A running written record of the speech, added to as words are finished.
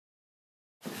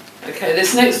Okay,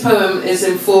 this next poem is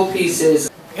in 4 pieces.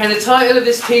 Okay, the title of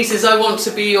this piece is I Want to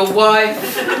Be Your Wife.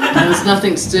 It has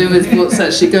nothing to do with what's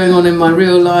actually going on in my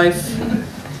real life.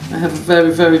 I have a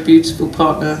very, very beautiful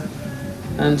partner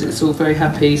and it's all very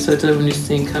happy, so I don't want you to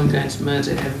think I'm going to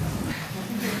murder him.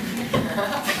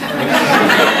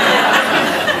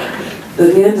 At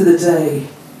the end of the day,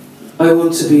 I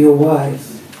want to be your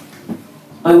wife.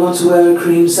 I want to wear a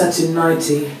cream satin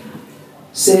nightie,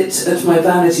 sit at my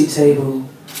vanity table,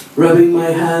 rubbing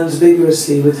my hands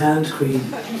vigorously with hand cream.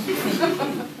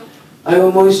 I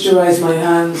will moisturise my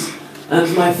hands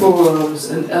and my forearms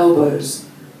and elbows,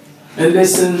 and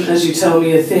listen as you tell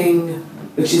me a thing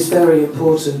which is very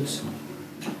important.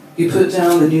 You put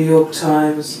down the New York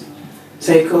Times,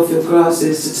 take off your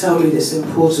glasses to tell me this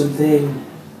important thing,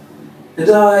 and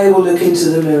I will look into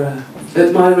the mirror,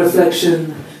 at my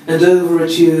reflection, and over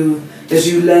at you, as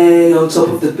you lay on top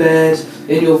of the bed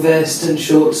in your vest and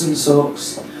shorts and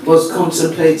socks, whilst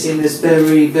contemplating this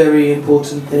very, very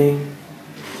important thing.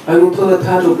 I will pull a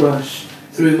paddle brush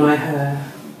through my hair.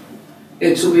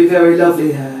 It will be very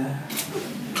lovely hair,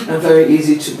 and very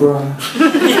easy to brush.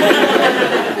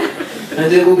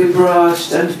 And it will be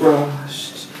brushed and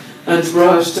brushed, and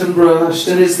brushed and brushed,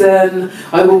 and it's then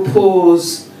I will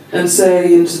pause and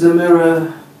say into the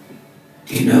mirror,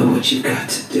 you know what you've got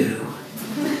to do.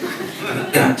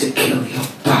 You've got to kill your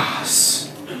boss.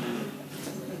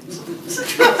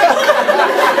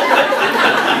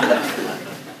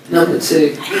 Number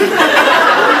 2.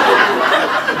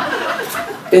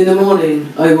 In the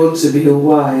morning, I want to be your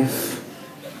wife.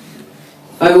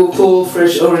 I will pour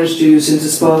fresh orange juice into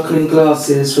sparkling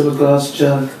glasses from a glass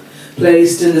jug,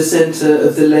 placed in the centre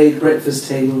of the laid breakfast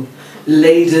table,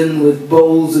 laden with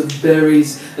bowls of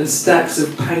berries and stacks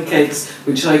of pancakes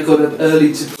which I got up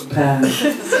early to prepare.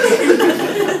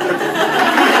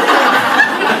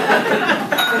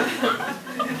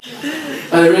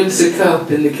 I rinse a cup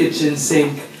in the kitchen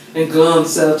sink and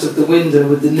glance out of the window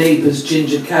with the neighbour's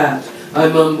ginger cat. I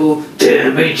mumble,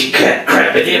 damn mangy cat,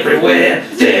 crabbing everywhere.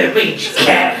 Damn mangy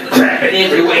cat, crabbing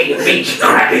everywhere. You mangy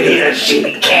crabbing little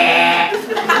shitty cat.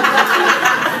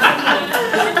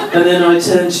 And then I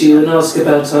turn to you and ask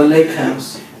about our lake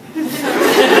house.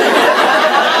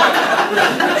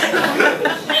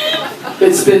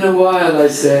 It's been a while, I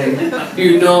say.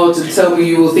 You nod and tell me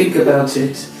you will think about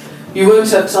it. You won't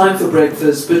have time for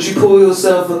breakfast, but you pour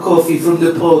yourself a coffee from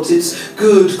the pot. It's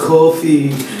good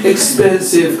coffee,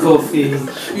 expensive coffee.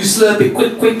 You slurp it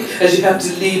quick, quick, as you have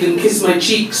to leave, and kiss my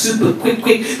cheek super quick,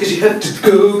 quick, because you have to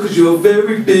go, because you're a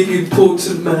very big,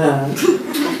 important man.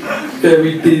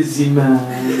 Very busy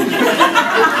man.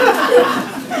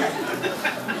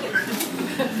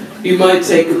 You might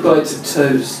take a bite of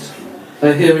toast.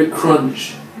 I hear it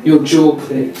crunch, your jaw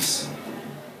clicks.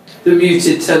 The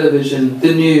muted television,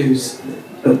 the news.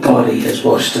 A body has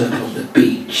washed up on the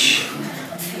beach.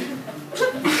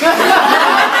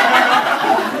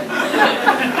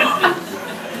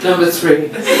 Number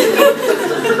 3.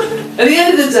 At the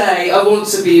end of the day, I want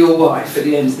to be your wife. At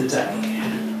the end of the day.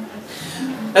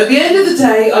 At the end of the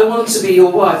day, I want to be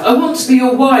your wife. I want to be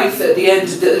your wife at the end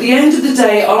of the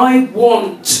day, I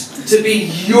want to be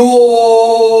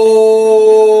your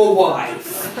wife.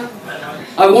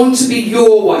 I want to be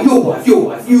your wife, yours.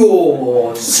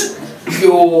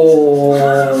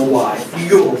 Your wife,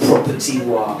 your property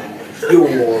wife, your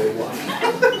wife.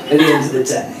 At the end of the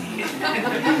day.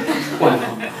 Wow.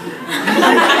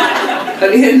 At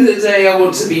the end of the day, I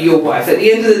want to be your wife. At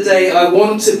the end of the day, I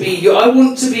want to be your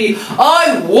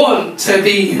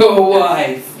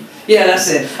wife. Yeah, that's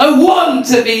it. I want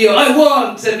to be your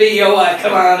wife.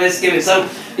 Come on, let's give it some.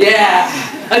 Yeah,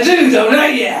 I do, don't I?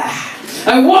 Yeah.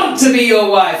 I want to be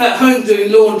your wife, at home doing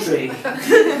laundry.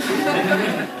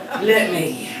 Let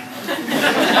me.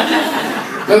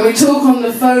 When we talk on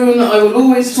the phone, I will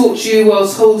always talk to you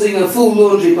whilst holding a full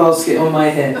laundry basket on my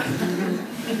hip.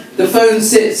 The phone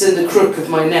sits in the crook of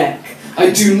my neck. I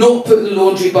do not put the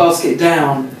laundry basket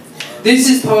down. This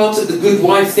is part of the good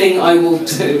wife thing I will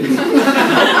do.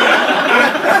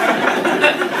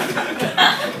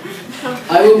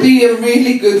 I will be a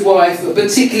really good wife, but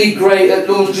particularly great at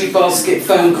laundry basket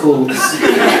phone calls.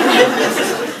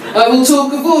 I will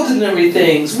talk of ordinary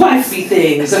things, wifey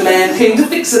things. A man came to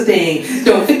fix a thing.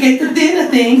 Don't forget the dinner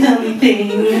thing, honey thing.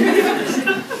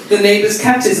 The neighbour's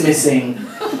cat is missing.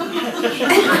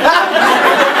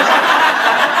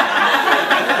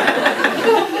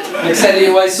 I tell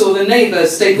you, I saw the neighbour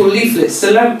staple leaflets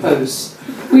to lampposts.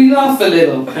 We laugh a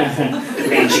little.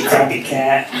 Mangy crappy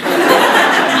cat.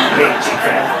 Mangy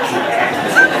crappy cat.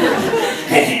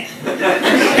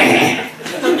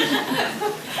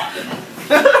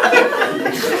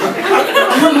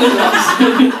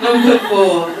 Number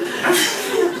 4.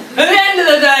 At the end of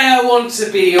the day, I want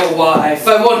to be your wife.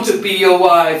 I want to be your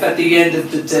wife at the end of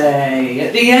the day.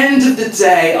 At the end of the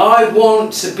day, I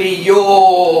want to be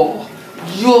your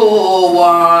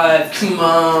wife. Come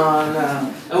on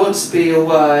now. I want to be your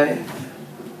wife.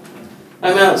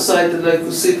 I'm outside the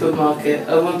local supermarket.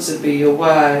 I want to be your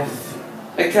wife.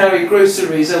 I carry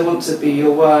groceries. I want to be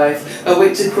your wife. I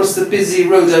wait to cross the busy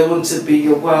road. I want to be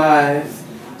your wife.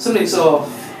 Something's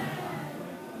off.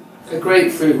 A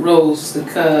grapefruit rolls the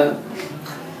curb.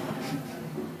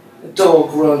 A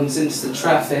dog runs into the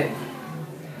traffic.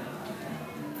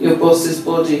 Your boss's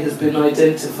body has been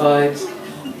identified,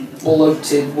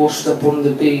 bloated, washed up on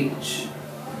the beach.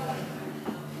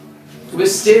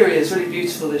 Wisteria is really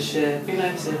beautiful this year. Have you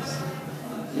noticed?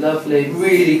 Lovely,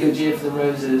 really good year for the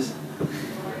roses.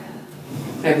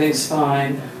 Everything's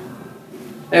fine.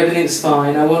 Everything's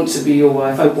fine. I want to be your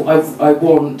wife. I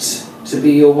want to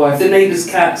be your wife. The neighbour's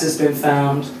cat has been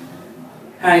found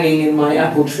hanging in my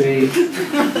apple tree.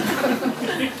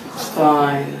 It's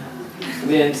fine. At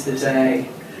the end of the day.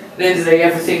 At the end of the day,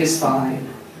 everything is fine.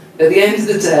 At the end of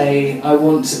the day, I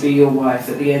want to be your wife.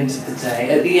 At the end of the day.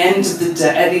 At the end of the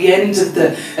day. At the end of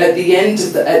the. At the end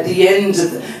of the. At the end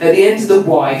of the. At the end of the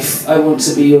wife, I want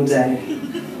to be your day.